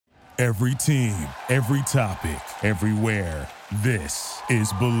Every team, every topic, everywhere. This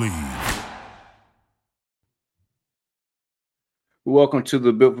is Believe. Welcome to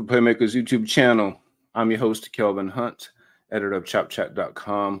the Built for Playmakers YouTube channel. I'm your host, Kelvin Hunt, editor of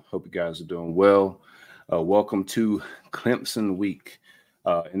ChopChat.com. Hope you guys are doing well. Welcome to Clemson Week.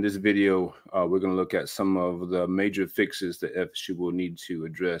 In this video, we're going to look at some of the major fixes that FSU will need to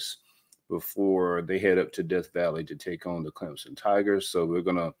address before they head up to Death Valley to take on the Clemson Tigers. So we're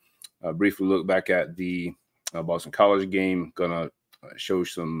going to briefly look back at the Boston College game. Going to show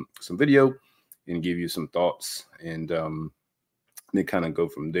some video and give you some thoughts, and then kind of go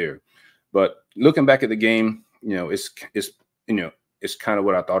from there. But looking back at the game, it's kind of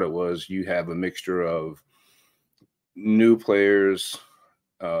what I thought it was. You have a mixture of new players.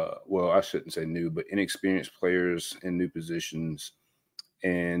 Well, I shouldn't say new, but inexperienced players in new positions,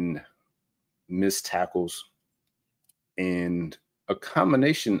 and missed tackles, and a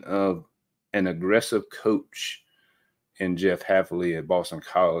combination of an aggressive coach and Jeff Hafley at Boston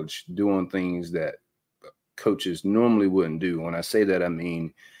College doing things that coaches normally wouldn't do. When I say that, I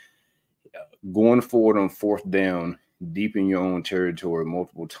mean going forward on fourth down, deep in your own territory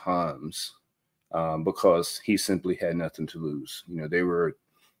multiple times, because he simply had nothing to lose. They were,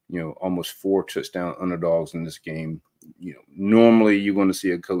 almost 4 touchdown underdogs in this game. Normally you're going to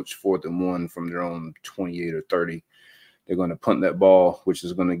see a coach 4th and 1 from their own 28 or 30. They're going to punt that ball, which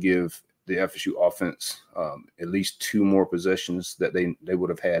is going to give the FSU offense at least 2 more possessions that they would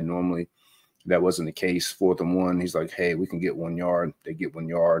have had normally. That wasn't the case. 4th and 1, he's like, hey, we can get 1 yard. They get 1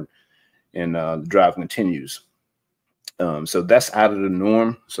 yard, and the drive continues. So that's out of the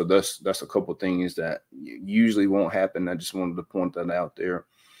norm. So that's a couple things that usually won't happen. I just wanted to point that out there.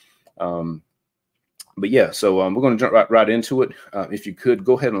 But yeah, so we're going to jump right into it. If you could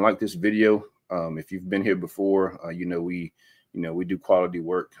go ahead and like this video. If you've been here before, we do quality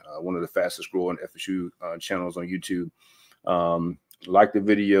work. One of the fastest growing FSU channels on YouTube. Like the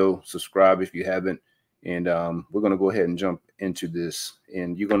video, subscribe if you haven't, and we're going to go ahead and jump into this.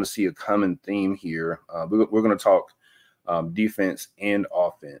 And you're going to see a common theme here. We're going to talk defense and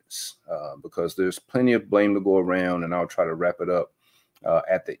offense because there's plenty of blame to go around, and I'll try to wrap it up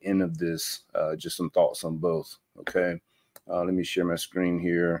at the end of this. Just some thoughts on both. Okay, let me share my screen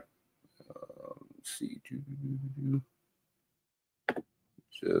here. Let's see,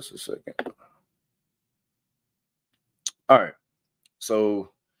 just a second. All right,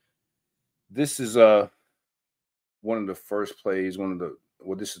 so this is one of the first plays.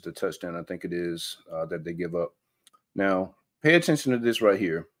 This is the touchdown, I think it is, that they give up. Now, pay attention to this right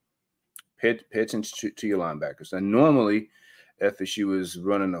here. Pay attention to your linebackers. Now, normally FSU is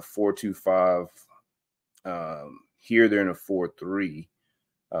running a 4-2-5. Here they're in a 4-3.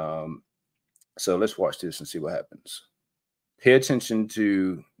 So let's watch this and see what happens. Pay attention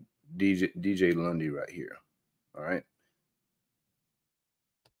to DJ Lundy right here. All right.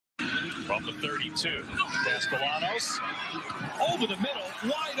 From the 32, Castellanos over the middle,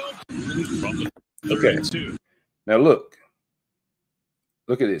 wide open. From the 32. Okay. Now look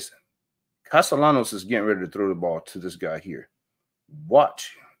at this. Castellanos is getting ready to throw the ball to this guy here.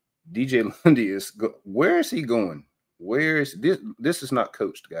 Watch. DJ Lundy where is he going? Where is this? This is not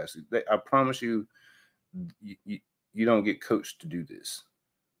coached, guys. I promise you, you don't get coached to do this.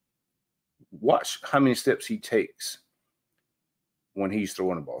 Watch how many steps he takes when he's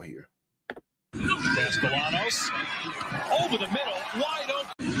throwing the ball here. Castellanos over the middle, wide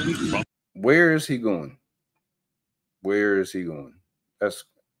open. Where is he going? Where is he going? That's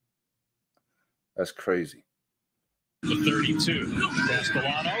crazy. The 32,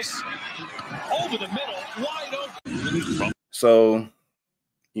 Castellanos over the middle, wide open. So,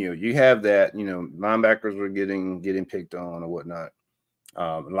 you have that. Linebackers were getting picked on or whatnot.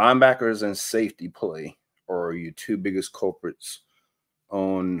 Linebackers and safety play are your 2 biggest culprits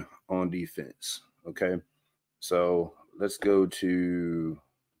on defense. Okay, so let's go to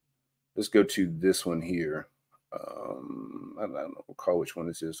this one here. I don't recall which one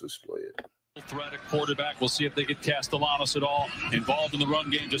this is. Let's play it. Threat at quarterback. We'll see if they get Castellanos at all involved in the run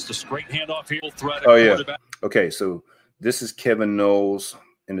game. Just a straight handoff here. Threat at quarterback. Okay, so this is Kevin Knowles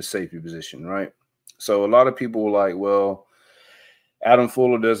in the safety position, right? So a lot of people were like, well, Adam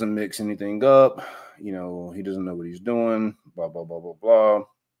Fuller doesn't mix anything up. He doesn't know what he's doing, blah, blah, blah, blah, blah.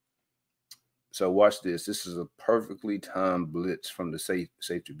 So watch this. This is a perfectly timed blitz from the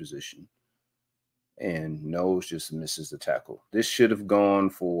safety position. And Knowles just misses the tackle. This should have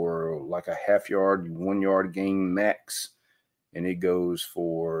gone for like a half yard, 1 yard gain max. And it goes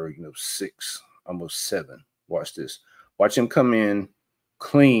for, 6, almost 7. Watch this. Watch him come in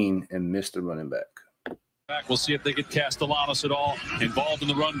clean and miss the running back. We'll see if they get Castellanos at all involved in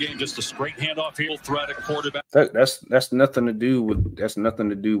the run game. Just a straight handoff here, threat at quarterback. That's nothing to do with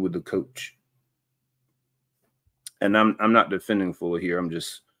the coach. And I'm not defending Fuller here. I'm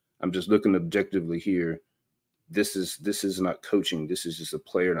just looking objectively here. This is not coaching. This is just a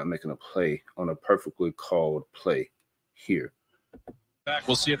player not making a play on a perfectly called play here.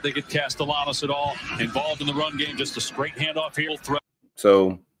 We'll see if they get Castellanos at all involved in the run game. Just a straight handoff here, threat.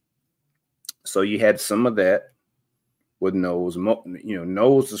 So you had some of that with Knowles.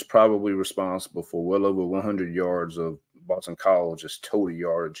 Knowles is probably responsible for well over 100 yards of Boston College's total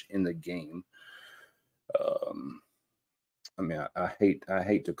yardage in the game. I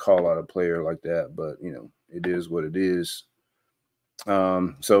hate to call out a player like that, but it is what it is.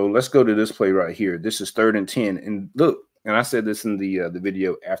 So let's go to this play right here. This is 3rd and 10, and look, and I said this in the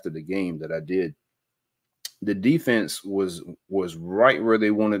video after the game that I did. The defense was right where they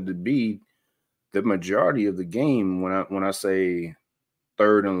wanted to be the majority of the game. When I say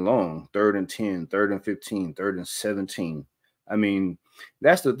 3rd and long, 3rd and 10, 3rd and 15, 3rd and 17. I mean,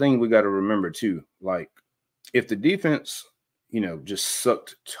 that's the thing we got to remember too. Like, if the defense, just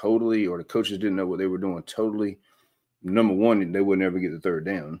sucked totally, or the coaches didn't know what they were doing totally, number one, they would never get the 3rd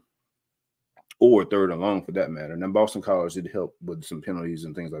down, or 3rd and long for that matter. Now, Boston College did help with some penalties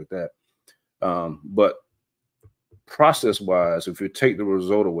and things like that. But process-wise, if you take the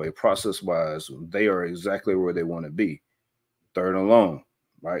result away, process-wise, they are exactly where they want to be. 3rd and long,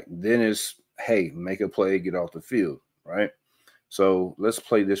 right? Then it's, hey, make a play, get off the field, right? So let's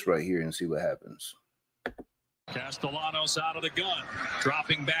play this right here and see what happens. Castellanos out of the gun,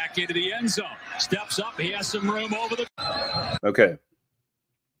 dropping back into the end zone. Steps up, he has some room over the. Okay.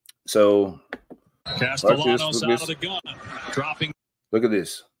 So Castellanos out of the gun, dropping. Look at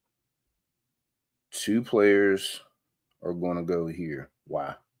this. 2 players are going to go here.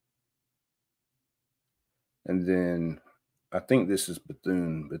 Why? And then I think this is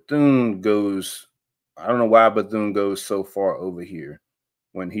Bethune. Bethune goes, I don't know why Bethune goes so far over here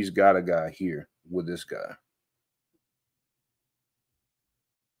when he's got a guy here with this guy.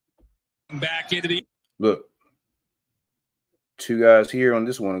 Back into the. Look. 2 guys here on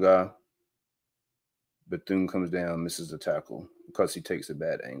this one guy. Bethune comes down, misses the tackle because he takes a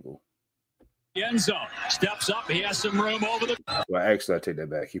bad angle. End zone, steps up, he has some room over the. Well, actually, I take that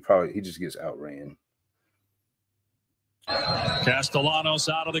back. He just gets outran. Castellanos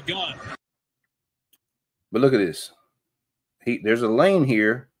out of the gun. But look at this. There's a lane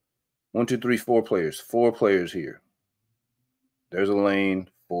here. 1, 2, 3, 4 players. 4 players here. There's a lane,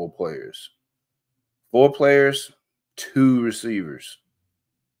 4 players. 4 players, 2 receivers.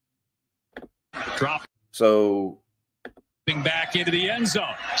 Drop. So back into the end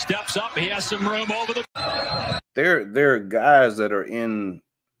zone. Steps up, he has some room over the. There are guys that are in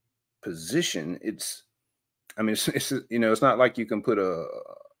position. It's not like you can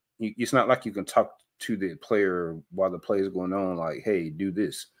it's not like you can talk to the player while the play is going on, like, hey, do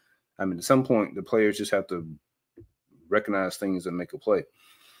this. I mean, at some point, the players just have to recognize things and make a play,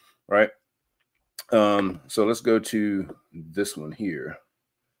 right? So let's go to this one here.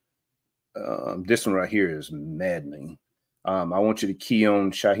 This one right here is maddening. I want you to key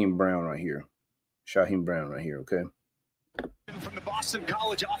on Shaheem Brown right here. Shaheem Brown right here, okay? From the Boston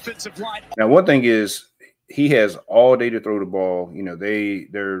College offensive line. Now, one thing is he has all day to throw the ball.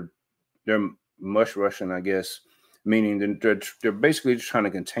 They're mush rushing, I guess, meaning they're basically just trying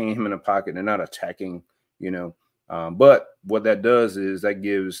to contain him in the pocket. They're not attacking, but what that does is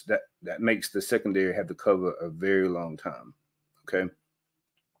that makes the secondary have to cover a very long time. Okay.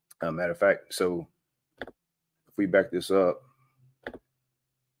 Matter of fact, so if we back this up,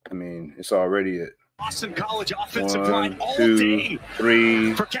 I mean, it's already at Boston College offensive line all 2, day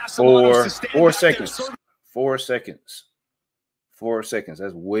 3, for 4 seconds. 4 seconds. 4 seconds.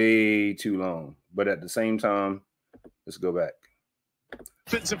 That's way too long. But at the same time, let's go back.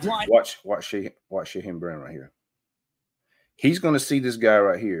 Offensive line. Watch Shaheem Brown right here. He's going to see this guy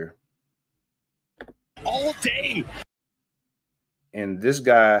right here all day. And this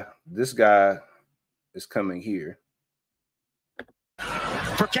guy is coming here.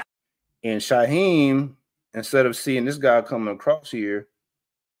 And Shaheem, instead of seeing this guy coming across here,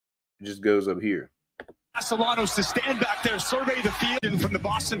 just goes up here. Castellanos to stand back there, survey the field from the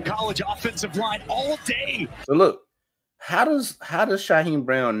Boston College offensive line all day. So look, how does Shaheem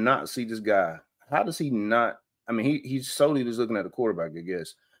Brown not see this guy? How does he not? I mean, he's solely just looking at the quarterback, I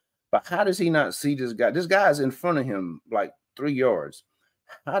guess. But how does he not see this guy? This guy is in front of him like 3 yards.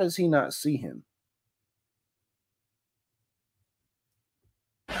 How does he not see him?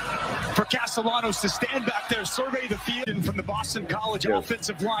 For Castellanos to stand back there, survey the field from the Boston College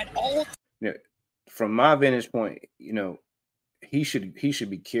offensive line all. Yeah. from my vantage point, he should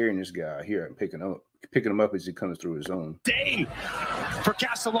be carrying this guy here and picking him up as he comes through his zone. Day for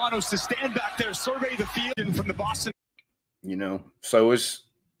Castellanos to stand back there, survey the field, and from the Boston. So is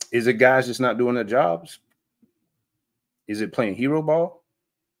it guys just not doing their jobs? Is it playing hero ball?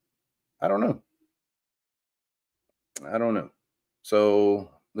 I don't know. So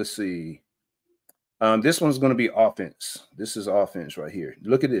let's see. This one's going to be offense. This is offense right here.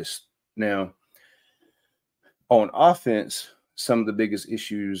 Look at this. Now, on offense, some of the biggest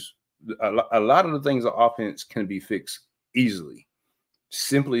issues, a lot of the things on offense can be fixed easily,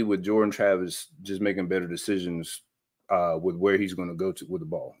 simply with Jordan Travis just making better decisions with where he's going to go to with the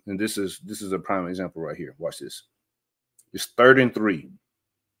ball. And this is a prime example right here. Watch this. It's 3rd and 3.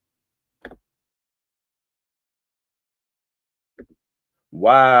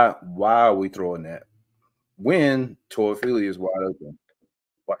 Why are we throwing that? When Toafili is wide open.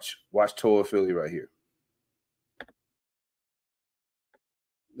 Watch Toafili right here.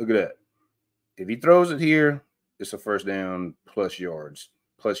 Look at that. If he throws it here, it's a first down plus yards,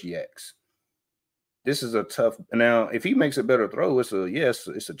 plus yaks. This is a tough. Now, if he makes a better throw, it's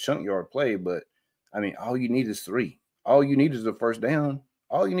a chunk yard play, but I mean, all you need is 3. All you need is a first down.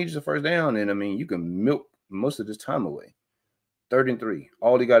 And I mean, you can milk most of this time away. 3rd and 3.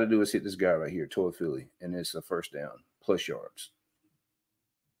 All he got to do is hit this guy right here, Toafili, and it's a first down plus yards.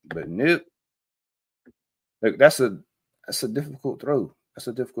 But nope. Look, that's a difficult throw. That's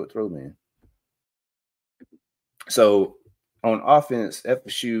a difficult throw, man. So on offense,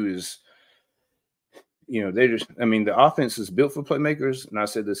 FSU is, the offense is built for playmakers. And I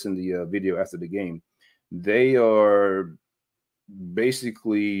said this in the video after the game. They are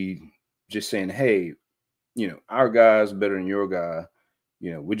basically just saying, hey, our guy's better than your guy.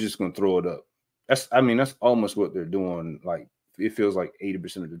 We're just going to throw it up. That's almost what they're doing. Like, it feels like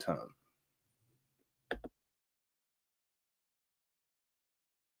 80% of the time.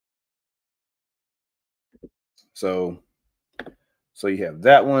 So you have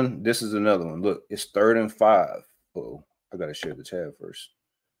that one. This is another one. Look, it's 3rd and 5. Oh, I got to share the tab first.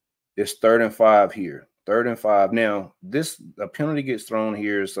 It's 3rd and 5 here. 3rd and 5. Now, a penalty gets thrown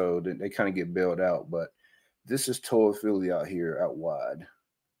here, so they kind of get bailed out. But this is Toafili out here, out wide.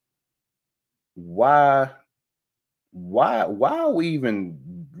 Why are we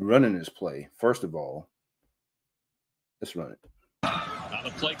even running this play? First of all, let's run it. Now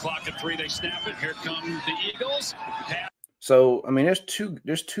the play clock at 3, they snap it. Here come the Eagles. So, I mean, there's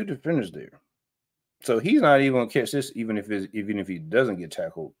two defenders there. So he's not even going to catch this, even if he doesn't get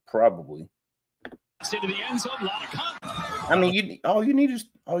tackled, probably. Into the end zone, a lot of contact. I mean, all you need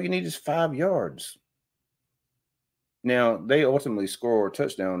is 5 yards. Now, they ultimately score a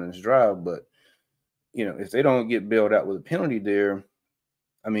touchdown in this drive, but if they don't get bailed out with a penalty there,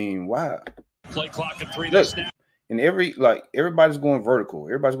 I mean, why? Play clock at 3, Look, they snap. And everybody's going vertical.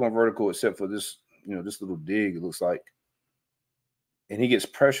 Everybody's going vertical except for this, this little dig, it looks like. And he gets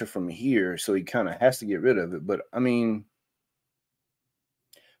pressure from here, so he kind of has to get rid of it. But, I mean,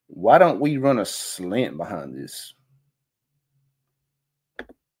 why don't we run a slant behind this?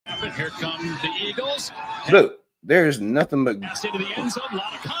 Here come the Eagles. Look, there's nothing but into the end zone, a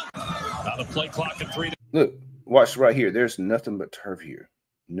lot of contact. Now the play clock at 3. Look, watch right here. There's nothing but turf here.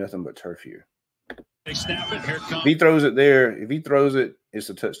 Nothing but turf here. They snap it. Here comes. If he throws it there, it's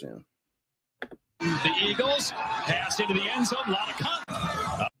a touchdown. The Eagles pass into the end zone, a lot of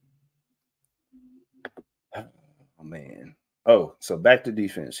contact. Oh man. Oh, so back to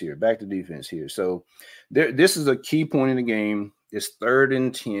defense here. So this is a key point in the game. It's 3rd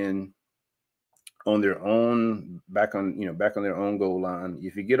and 10 on their own, back on their own goal line.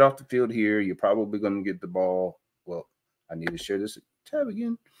 If you get off the field here, you're probably going to get the ball. Well, I need to share this tab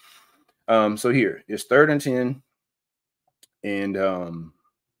again. So here it's 3rd and 10, and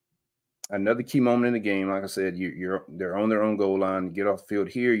another key moment in the game. Like I said, they're on their own goal line. You get off the field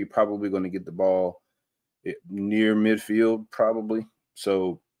here, you're probably going to get the ball near midfield, probably.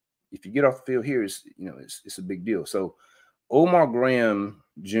 So if you get off the field here, it's a big deal. So Omar Graham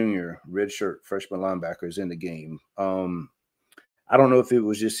Jr., redshirt freshman linebacker, is in the game. I don't know if it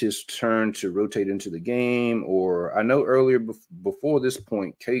was just his turn to rotate into the game, or I know earlier before this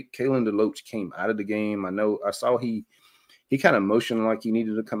point, Kalen DeLoach came out of the game. I saw he kind of motioned like he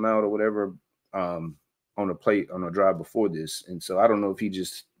needed to come out or whatever on a drive before this. And so I don't know if he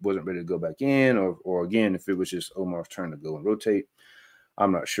just wasn't ready to go back in or again, if it was just Omar's turn to go and rotate.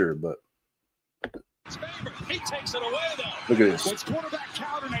 I'm not sure, but he takes it away though. Look at this. It's quarterback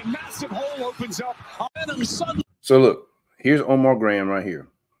count and a massive hole opens up. So look, here's Omar Graham right here.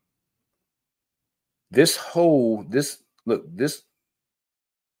 This hole, this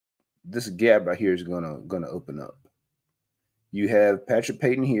this gap right here is gonna open up. You have Patrick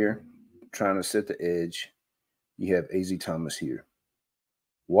Payton here trying to set the edge. You have AZ Thomas here.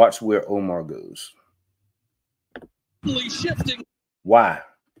 Watch where Omar goes. Shifting. Why?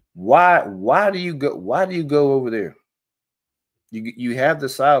 Why do you go? Why do you go over there? You have the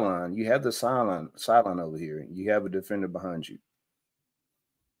sideline. You have the sideline over here. You have a defender behind you.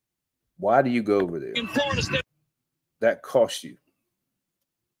 Why do you go over there? In Florida State. That costs you.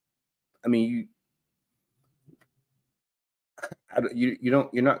 I mean,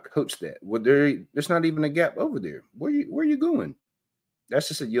 you're not coached that. Well, there's not even a gap over there. Where you going? That's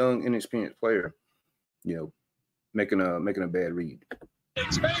just a young, inexperienced player, making a bad read. He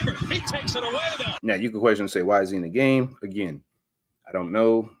takes it away though. Now you can question and say, why is he in the game? Again, I don't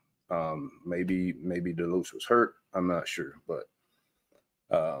know. Maybe Delos was hurt. I'm not sure, but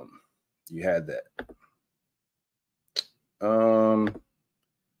you had that.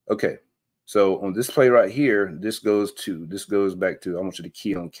 Okay. So on this play right here, this goes back to, I want you to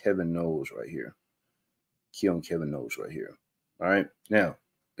key on Kevin Knowles right here. Key on Kevin Knowles right here. All right. Now,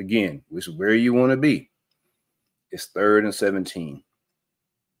 again, which is where you want to be. It's 3rd and 17.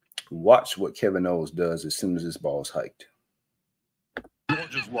 Watch what Kevin Knowles does as soon as this ball is hiked.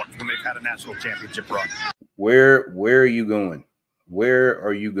 Georgia's luck when they've had a national championship run. Where are you going? Where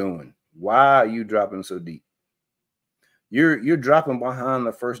are you going? Why are you dropping so deep? You're dropping behind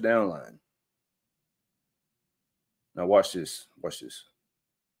the first down line. Now watch this. Watch this.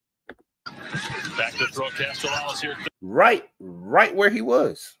 Back to throw Castellanos here. Right where he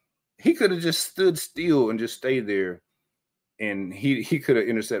was. He could have just stood still and just stayed there, and he could have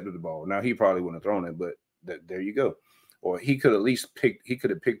intercepted the ball. Now he probably wouldn't have thrown it, but there you go. Or he could at least picked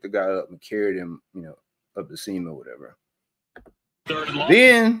the guy up and carried him, up the seam or whatever.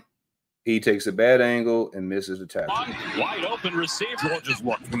 Then he takes a bad angle and misses the tackle. Wide open receiver. Georgia's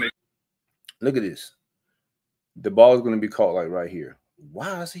luck. Look at this. The ball is going to be caught like right here.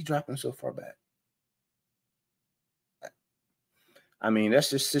 Why is he dropping so far back? I mean, that's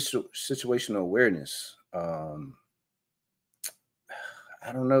just situational awareness. I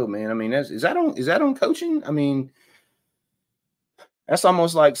don't know, man. I mean, is that on coaching? I mean, that's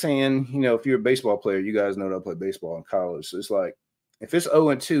almost like saying, if you're a baseball player, you guys know that I play baseball in college. So it's like, if it's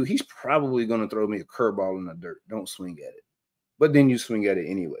 0-2, he's probably going to throw me a curveball in the dirt. Don't swing at it. But then you swing at it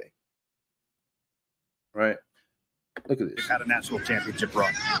anyway. Right? Look at this. Had a national championship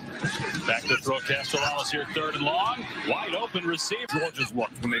run. Back to throw Castellanos here, 3rd and long. Wide open receiver. Georgia's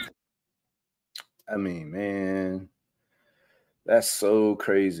luck. I mean, man, that's so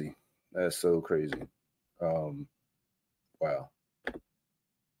crazy. That's so crazy. Wow.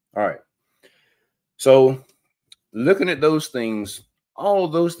 All right. So looking at those things, all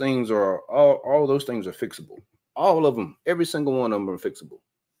those things are fixable. All of them, every single one of them are fixable.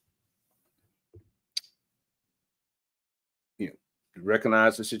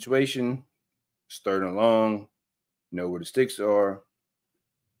 Recognize the situation, 3rd and long, know where the sticks are,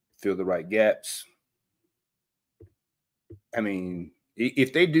 fill the right gaps. I mean,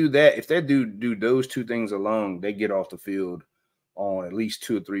 if they do that, if they do those two things alone, they get off the field on at least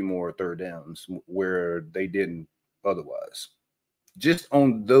 2 or 3 more 3rd downs where they didn't otherwise. Just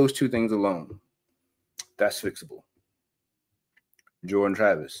on those two things alone, that's fixable. Jordan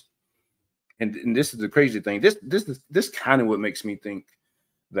Travis. And this is the crazy thing. This kind of what makes me think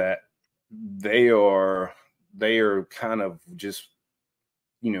that they are kind of just,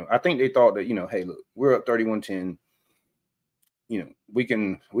 I think they thought that, hey, look, we're up 31-10. We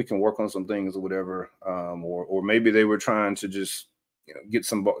can work on some things or whatever. Or maybe they were trying to just get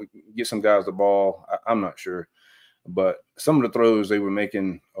some guys the ball. I'm not sure. But some of the throws they were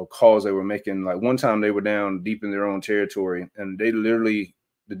making or calls they were making, like one time they were down deep in their own territory and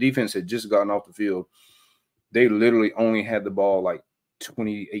the defense had just gotten off the field. They literally only had the ball like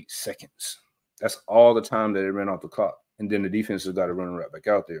 28 seconds. That's all the time that they ran off the clock. And then the defense has got to run right back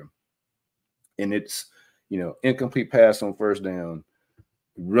out there. And it's, incomplete pass on 1st down,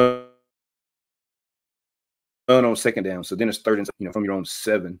 run on 2nd down. So then it's 3rd and, from your own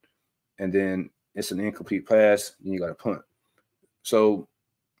 7. And then it's an incomplete pass and you got to punt. So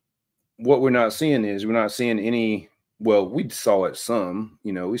what we're not seeing any. Well, we saw it some,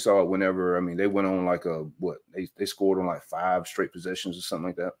 we saw it whenever, they went on like they scored on like 5 straight possessions or something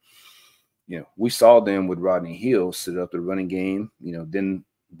like that. We saw them with Rodney Hill set up the running game, then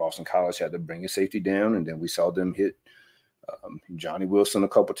Boston College had to bring his safety down. And then we saw them hit Johnny Wilson a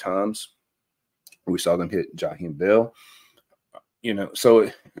couple times. We saw them hit Jaheim Bell, so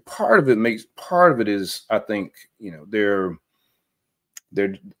part of it is, I think,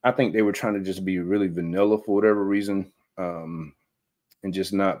 I think they were trying to just be really vanilla for whatever reason. and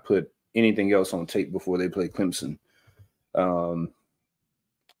just not put anything else on tape before they play Clemson.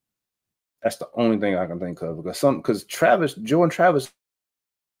 That's the only thing I can think of, because Jordan Travis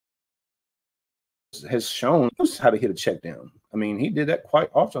has shown how to hit a check down. I mean, he did that quite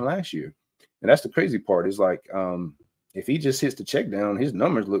often last year. And that's the crazy part, is like, if he just hits the check down, his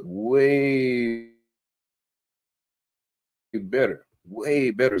numbers look way better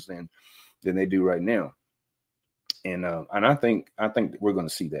than they do right now. And I think we're going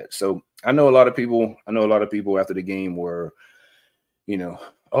to see that. So I know a lot of people after the game were,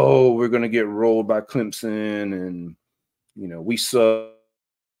 oh, we're going to get rolled by Clemson, and we suck.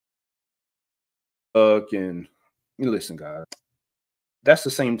 And listen, guys, that's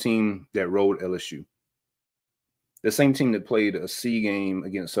the same team that rolled LSU. The same team that played a C game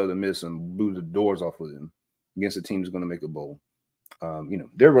against Southern Miss and blew the doors off of them against a team that's going to make a bowl.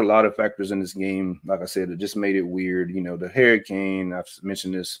 There were a lot of factors in this game. Like I said, it just made it weird. The hurricane, I've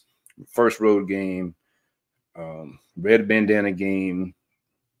mentioned this, first road game, red bandana game,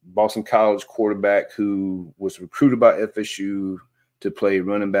 Boston College quarterback who was recruited by FSU to play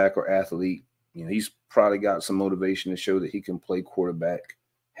running back or athlete. He's probably got some motivation to show that he can play quarterback,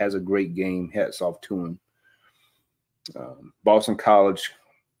 has a great game, hats off to him. Boston College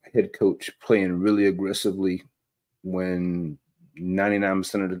head coach playing really aggressively when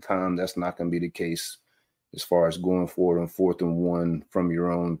 99% of the time that's not going to be the case, as far as going forward on 4th and 1 from your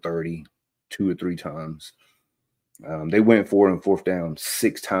own 30 2 or 3 times. They went for it on 4th down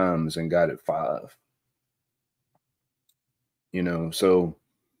 6 times and got it 5. So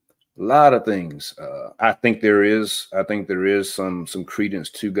a lot of things. I think there is some credence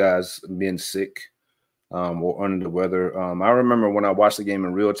to guys being sick or under the weather. I remember when I watched the game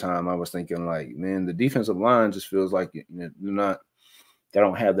in real time, I was thinking, like, man, the defensive line just feels like they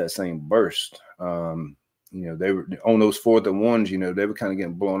don't have that same burst. They were on those 4th and 1s, they were kind of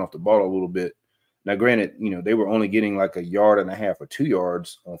getting blown off the ball a little bit. Now, granted, they were only getting like 1.5 yards or 2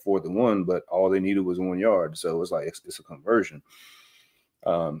 yards on 4th and 1, but all they needed was 1 yard. So it's like it's a conversion.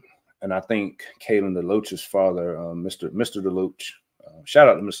 And I think Kalen DeLoach's father, Mr. DeLoach, shout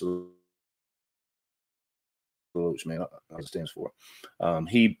out to Mr. DeLoach, man, what it stands for.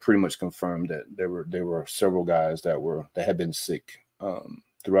 He pretty much confirmed that there were several guys that had been sick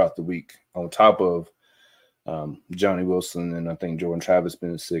throughout the week, on top of Johnny Wilson, and I think Jordan Travis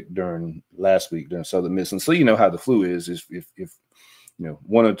been sick during last week during Southern Miss. And so how the flu is if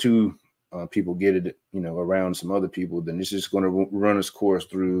 1 or 2 people get it, around some other people, then it's just going to run its course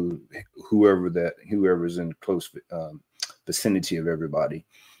through whoever's in close vicinity of everybody.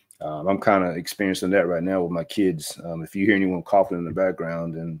 I'm kind of experiencing that right now with my kids. If you hear anyone coughing in the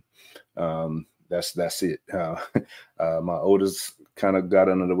background, then that's it. My oldest kind of got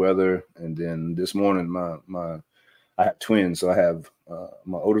under the weather, and then this morning I have twins, so I have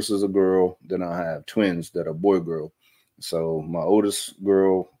my oldest is a girl, then I have twins that are boy girl. So my oldest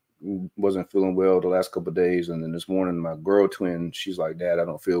girl wasn't feeling well the last couple of days, and then this morning my girl twin, she's like, Dad, I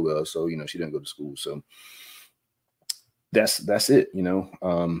don't feel well, so she didn't go to school. So that's it.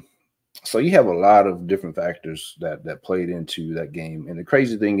 So you have a lot of different factors that played into that game. And the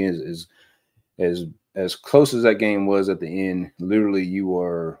crazy thing is as close as that game was at the end, literally you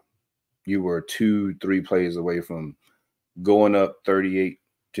were 2-3 plays away from going up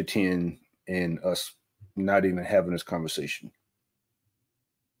 38-10 and us not even having this conversation.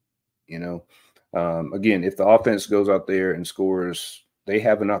 Again, if the offense goes out there and scores, they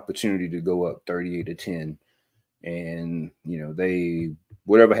have an opportunity to go up 38-10. And, they,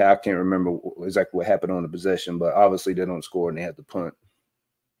 whatever, I can't remember exactly what happened on the possession, but obviously they don't score and they have to punt.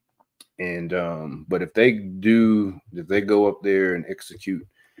 And, but if they go up there and execute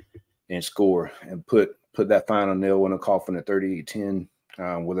and score and put that final nail in the coffin at 38-10,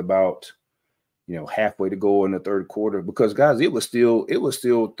 with about, halfway to go in the third quarter, because guys, it was still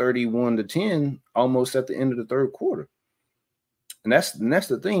 31-10 almost at the end of the third quarter. And that's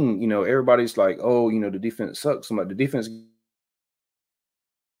the thing, everybody's like, oh, the defense sucks. The defense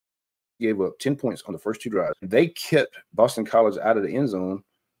gave up 10 points on the first 2 drives. They kept Boston College out of the end zone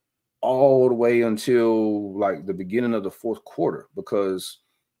all the way until like the beginning of the fourth quarter, because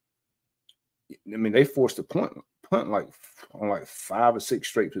they forced a punt like on like 5 or 6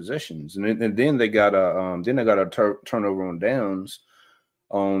 straight possessions, and then they got a turnover on downs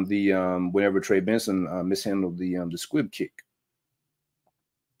on the whenever Trey Benson mishandled the squib kick.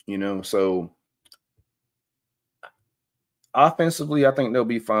 So offensively, I think they'll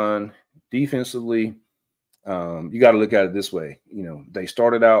be fine. Defensively, you got to look at it this way. They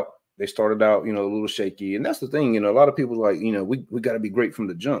started out, a little shaky, and that's the thing. A lot of people are like, we got to be great from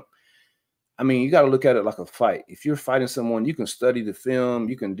the jump. I mean, you got to look at it like a fight. If you're fighting someone, you can study the film,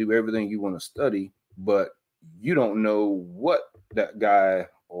 you can do everything you want to study, but you don't know what that guy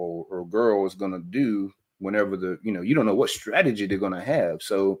or girl is going to do whenever you don't know what strategy they're going to have.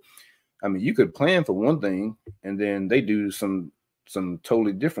 So, I mean, you could plan for one thing and then they do some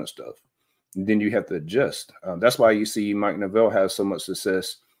totally different stuff. And then you have to adjust. That's why you see Mike Norvell has so much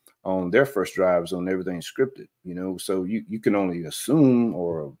success on their first drives on everything scripted, so you can only assume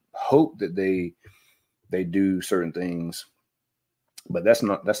or hope that they do certain things, but that's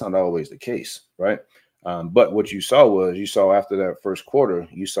not always the case, right? But what you saw after that first quarter,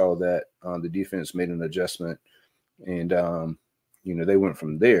 you saw that the defense made an adjustment, and they went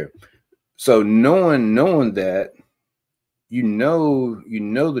from there. So knowing that,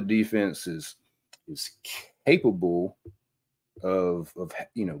 the defense is capable of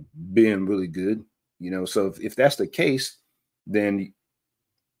being really good, so if that's the case, then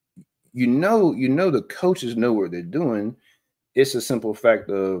the coaches know what they're doing. It's a simple fact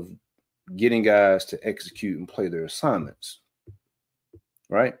of getting guys to execute and play their assignments,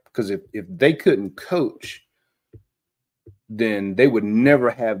 right? Because if they couldn't coach, then they would never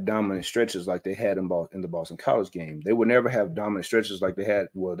have dominant stretches like they had in the Boston College game. They would never have dominant stretches like they had.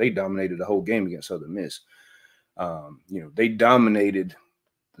 Well, they dominated the whole game against Southern Miss. They dominated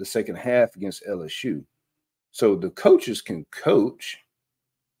the second half against LSU. So the coaches can coach.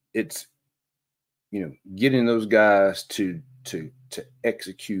 It's, getting those guys to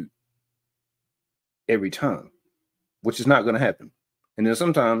execute every time, which is not going to happen. And then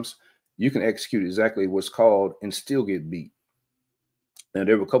sometimes you can execute exactly what's called and still get beat. And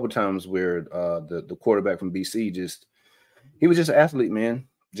there were a couple of times where the quarterback from BC he was just an athlete, man,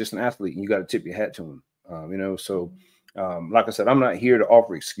 just an athlete, and you got to tip your hat to him. So like I said, I'm not here to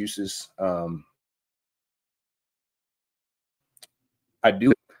offer excuses. I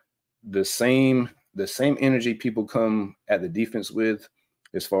do the same energy people come at the defense with,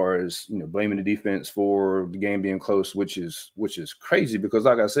 as far as blaming the defense for the game being close, which is crazy, because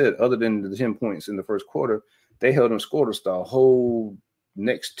like I said, other than the 10 points in the first quarter, they held them scoreless the whole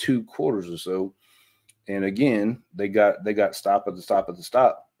next 2 quarters or so. And again, they got stop at the stop,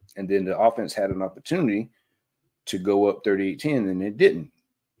 and then the offense had an opportunity to go up 38-10, and it didn't.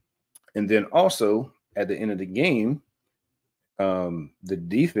 And then also at the end of the game, the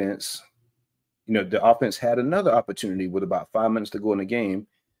defense, the offense had another opportunity with about 5 minutes to go in the game.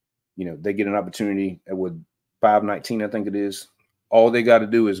 They get an opportunity with 5:19, I think it is. All they got to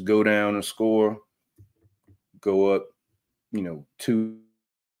do is go down and score, go up, 2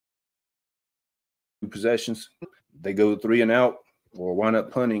 possessions. They go 3 and out or wind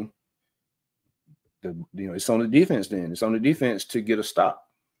up punting. It's on the defense then. It's on the defense to get a stop.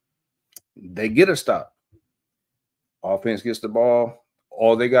 They get a stop. Offense gets the ball.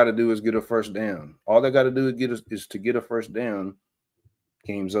 All they got to do is get a first down. All they got to do is to get a first down.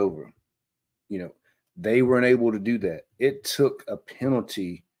 Game's over. They weren't able to do that. It took a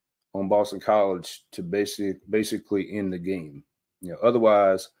penalty on Boston College to basically end the game.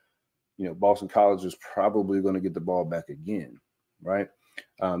 Otherwise, Boston College is probably going to get the ball back again, right?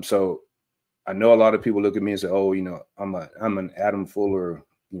 So I know a lot of people look at me and say, "Oh, I'm an Adam Fuller,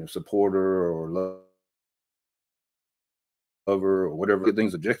 supporter or lover or whatever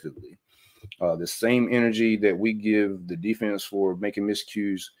things objectively." The same energy that we give the defense for making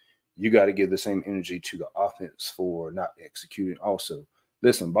miscues, you got to give the same energy to the offense for not executing also.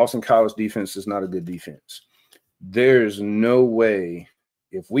 Listen, Boston College defense is not a good defense. There's no way,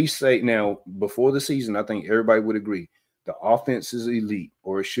 if we say now before the season, I think everybody would agree the offense is elite,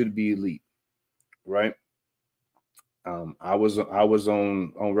 or it should be elite, right? I was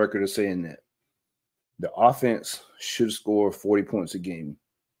on record of saying that the offense should score 40 points a game.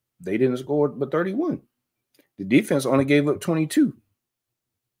 They didn't score but 31. The defense only gave up 22.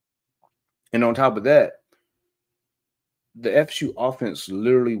 And on top of that, the FSU offense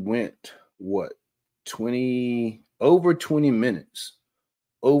literally went over 20 minutes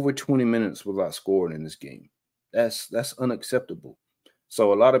without scoring in this game. That's unacceptable.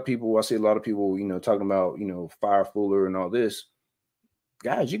 So I see a lot of people, talking about, fire Fuller and all this.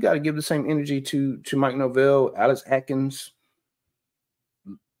 Guys, you got to give the same energy to Mike Norvell, Alex Atkins.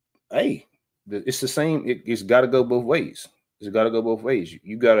 Hey, it's the same. It's got to go both ways. It's got to go both ways.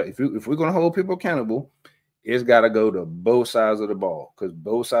 You got to, if we're going to hold people accountable, it's got to go to both sides of the ball, because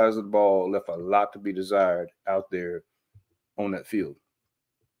both sides of the ball left a lot to be desired out there on that field,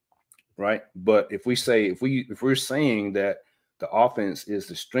 right? But if we're saying that the offense is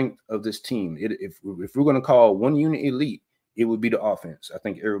the strength of this team, if we're going to call one unit elite, it would be the offense. I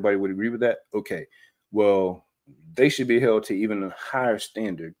think everybody would agree with that. Okay, well, they should be held to even a higher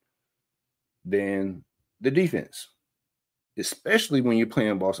standard than the defense, especially when you're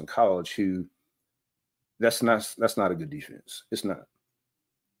playing Boston College, who that's not a good defense. It's not.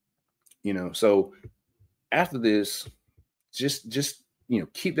 So after this, just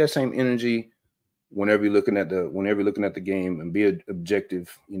keep that same energy whenever you're looking at the game, and be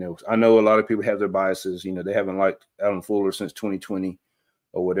objective. I know a lot of people have their biases. They haven't liked Adam Fuller since 2020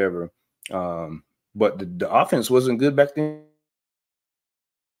 or whatever. But the offense wasn't good back then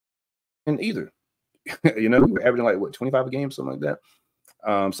either. We were averaging like 25 a game, something like that.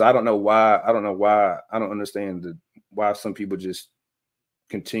 So I don't know why. I don't understand why some people just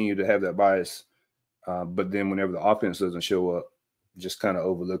continue to have that bias. But then whenever the offense doesn't show up, just kind of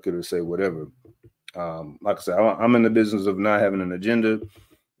overlook it or say whatever. Like I said, I'm in the business of not having an agenda,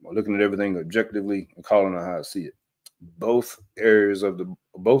 looking at everything objectively and calling on how I see it. Both areas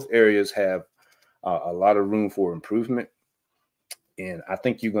have a lot of room for improvement, and I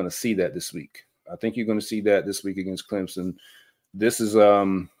think you're going to see that this week. I think you're going to see that this week against Clemson. This is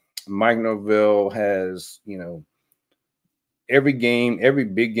Mike Norvell has every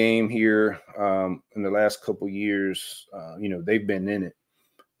big game here in the last couple years. They've been in it.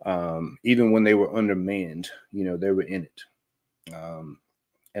 Even when they were undermanned, they were in it.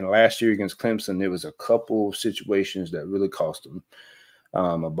 And last year against Clemson, there was a couple situations that really cost them.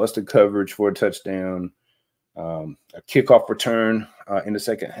 A busted coverage for a touchdown, a kickoff return in the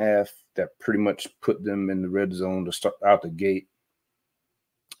second half that pretty much put them in the red zone to start out the gate.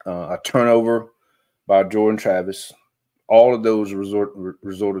 A turnover by Jordan Travis. All of those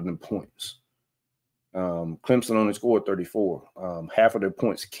resulted in points. Clemson only scored 34. Half of their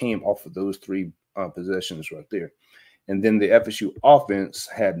points came off of those three possessions right there. And then the FSU offense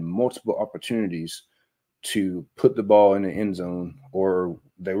had multiple opportunities to put the ball in the end zone, or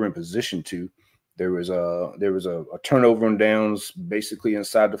they were in position to. There was a turnover on downs basically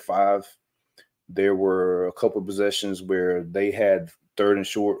inside the 5. There were a couple of possessions where they had 3rd and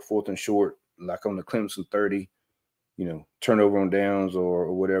short, 4th and short, like on the Clemson 30, turnover on downs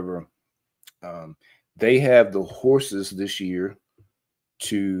or whatever. They have the horses this year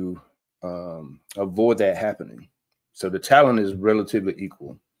to avoid that happening. So the talent is relatively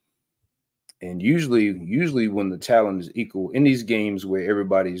equal. And usually when the talent is equal in these games where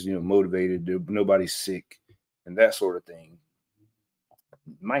everybody's, motivated, nobody's sick and that sort of thing,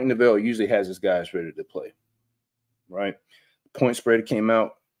 Mike Norvell usually has his guys ready to play, right? Point spread came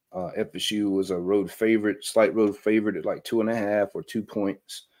out. FSU was a slight road favorite at like 2.5 or 2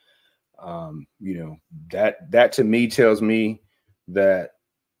 points. That to me tells me that,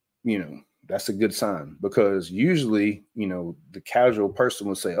 that's a good sign, because usually, the casual person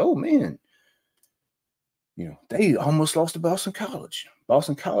will say, oh man, they almost lost to Boston College.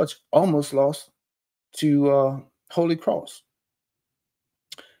 Boston College almost lost to Holy Cross.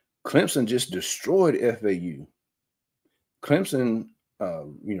 Clemson just destroyed FAU. Clemson,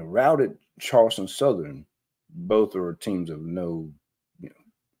 routed Charleston Southern. Both are teams of no,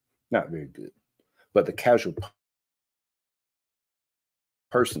 not very good. But the casual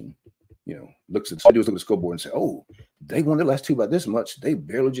person, looks at the scoreboard and say, oh, they won their last 2 by this much. They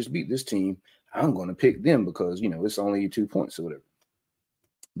barely just beat this team. I'm going to pick them because, it's only 2 points or whatever.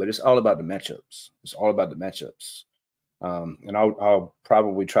 But it's all about the matchups. It's all about the matchups. And I'll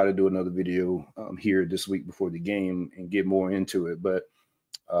probably try to do another video here this week before the game and get more into it. But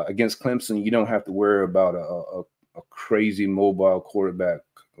against Clemson, you don't have to worry about a crazy mobile quarterback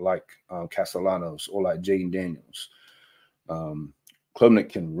like Castellanos or like Jaden Daniels. Klubnik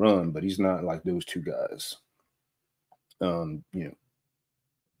can run, but he's not like those 2 guys.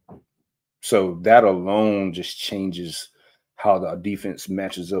 So that alone just changes how the defense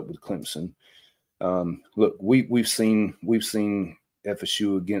matches up with Clemson. Look, we've seen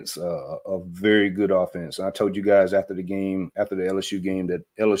FSU against a very good offense. I told you guys after the LSU game, that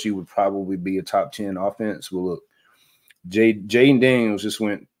LSU would probably be a top 10 offense. Well, look, Jaden Daniels just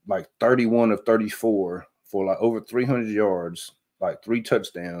went like 31 of 34 for like over 300 yards, like 3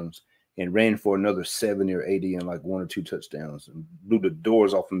 touchdowns, and ran for another 70 or 80 and like 1 or 2 touchdowns, and blew the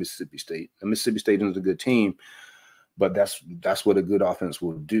doors off of Mississippi State. And Mississippi State is a good team, but that's what a good offense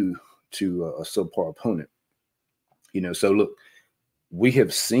will do to a subpar opponent. So look, we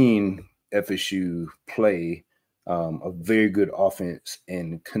have seen FSU play a very good offense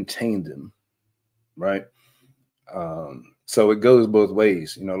and contain them, right? So it goes both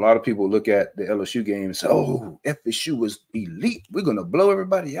ways. A lot of people look at the LSU game and say, oh, FSU was elite. We're going to blow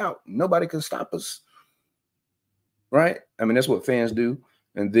everybody out. Nobody can stop us, right? I mean, that's what fans do.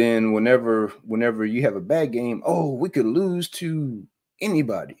 And then whenever you have a bad game, oh, we could lose to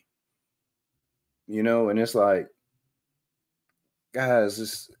anybody. And it's like,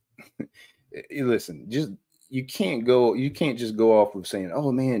 guys, listen, you can't just go off of saying,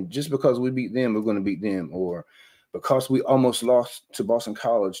 oh man, just because we beat them, we're going to beat them, or because we almost lost to Boston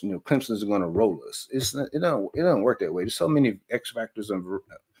College, Clemson's going to roll us. It don't work that way. There's so many X factors and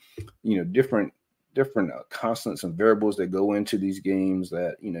different constants and variables that go into these games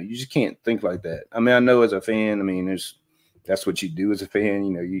that you just can't think like that. I mean, I know as a fan, I mean, that's what you do as a fan.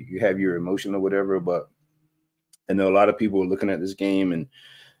 You have your emotion or whatever, but I know a lot of people are looking at this game and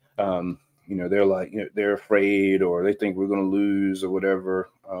they're like, they're afraid or they think we're going to lose or whatever.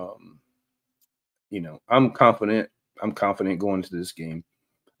 I'm confident. I'm confident going into this game.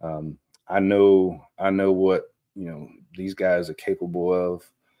 I know what these guys are capable of.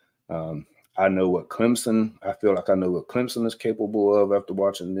 I know what Clemson. I feel like I know what Clemson is capable of after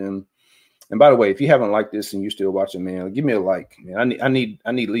watching them. And by the way, if you haven't liked this and you're still watching, man, give me a like. Man, I need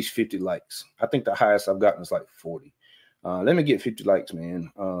at least 50 likes. I think the highest I've gotten is like 40. Let me get 50 likes,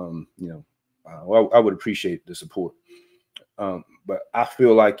 man. I would appreciate the support. But I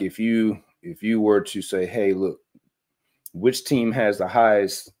feel like if you were to say, hey, look, which team has the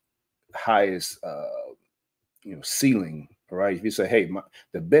highest ceiling, right? If you say, hey,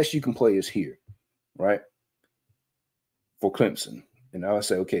 the best you can play is here, right? For Clemson. And I would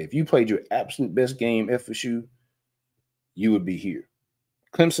say, okay, if you played your absolute best game, FSU, you would be here.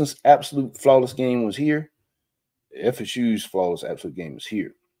 Clemson's absolute flawless game was here. FSU's flawless absolute game was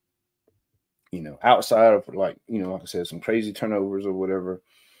here. Outside of like I said, some crazy turnovers or whatever,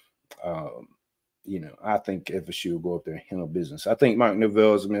 I think FSU will go up there and handle business. I think Mike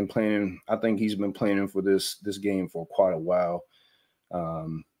Norvell has been playing. I think he's been planning for this game for quite a while. I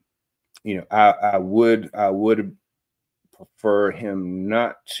would prefer him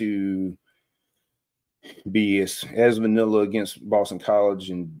not to be as vanilla against Boston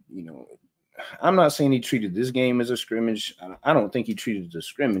College, and I'm not saying he treated this game as a scrimmage. I don't think he treated it as a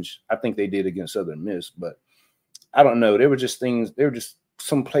scrimmage. I think they did against Southern Miss, but I don't know. There were just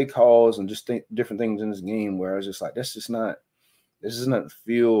some play calls and just different things in this game where I was just like, this does not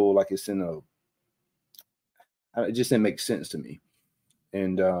feel like it's it just didn't make sense to me.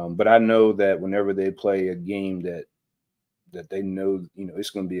 And but I know that whenever they play a game that they know, it's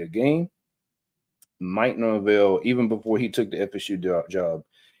going to be a game, Mike Norvell, even before he took the FSU job,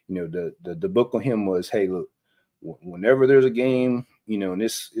 the book on him was, hey, look, whenever there's a game, and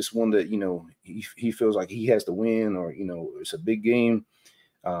it's one that, he feels like he has to win or, it's a big game.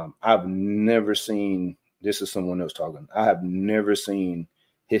 I've never seen, this is someone else talking, I have never seen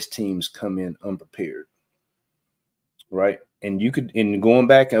his teams come in unprepared. Right. And in going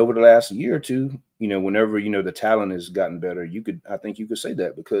back over the last year or two, whenever, the talent has gotten better, I think you could say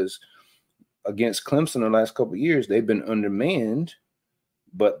that, because against Clemson the last couple of years, they've been undermanned,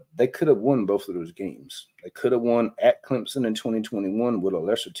 but they could have won both of those games. They could have won at Clemson in 2021 with a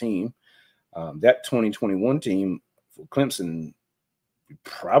lesser team. That 2021 team for Clemson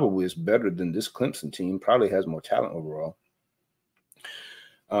probably is better than this Clemson team, probably has more talent overall.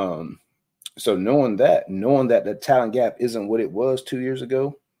 So knowing that the talent gap isn't what it was 2 years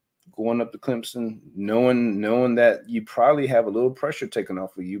ago, going up to Clemson, knowing that you probably have a little pressure taken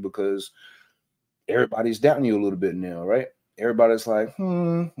off of you because everybody's doubting you a little bit now, right? Everybody's like,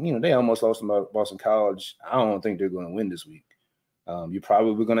 they almost lost to Boston College. I don't think they're going to win this week. You're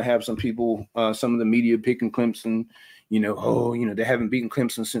probably going to have some people, some of the media picking Clemson, they haven't beaten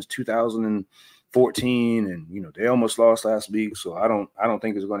Clemson since 2014, and they almost lost last week. So I don't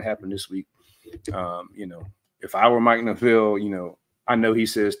think it's going to happen this week. If I were Mike Norvell, I know he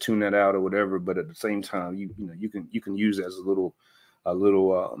says tune that out or whatever, but at the same time, you can use it as a little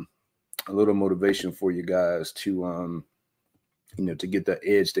motivation for you guys to to get the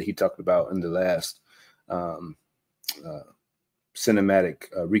edge that he talked about in the last cinematic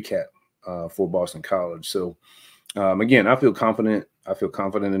recap for Boston College. So again, I feel confident. I feel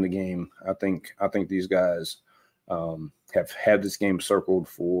confident in the game. I think these guys have had this game circled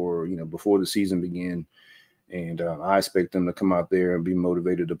for before the season began, and I expect them to come out there and be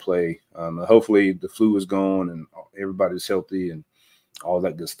motivated to play. Hopefully, the flu is gone and everybody's healthy and all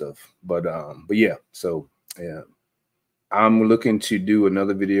that good stuff. But yeah, so yeah. I'm looking to do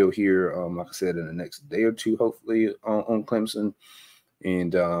another video here, like I said, in the next day or two, hopefully on Clemson,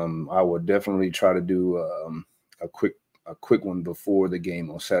 and I will definitely try to do a quick one before the game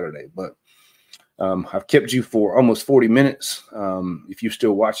on Saturday. But I've kept you for almost 40 minutes. If you're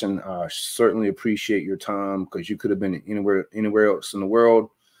still watching, I certainly appreciate your time, because you could have been anywhere else in the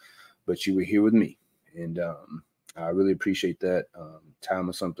world, but you were here with me, and I really appreciate that. Time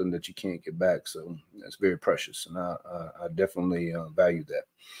is something that you can't get back, so that's very precious, and I definitely value that.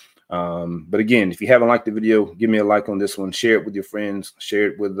 But again, if you haven't liked the video, give me a like on this one. Share it with your friends.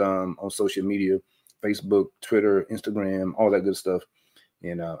 Share it with on social media, Facebook, Twitter, Instagram, all that good stuff.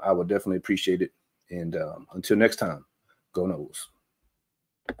 And I would definitely appreciate it. And until next time, go Noles.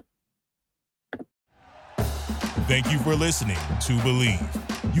 Thank you for listening to Believe.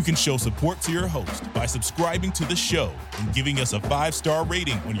 You can show support to your host by subscribing to the show and giving us a 5-star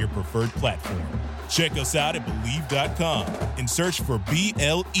rating on your preferred platform. Check us out at Believe.com and search for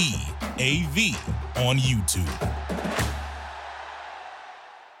BLEAV on YouTube.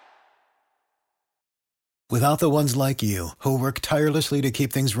 Without the ones like you, who work tirelessly to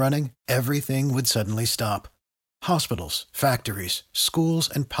keep things running, everything would suddenly stop. Hospitals, factories, schools,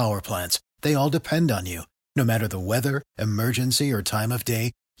 and power plants, they all depend on you. No matter the weather, emergency, or time of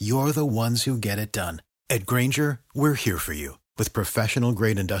day, you're the ones who get it done. At Grainger, we're here for you with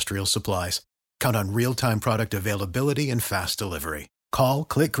professional-grade industrial supplies. Count on real-time product availability and fast delivery. Call,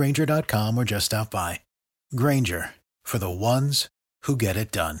 click Grainger.com, or just stop by. Grainger, for the ones who get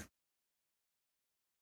it done.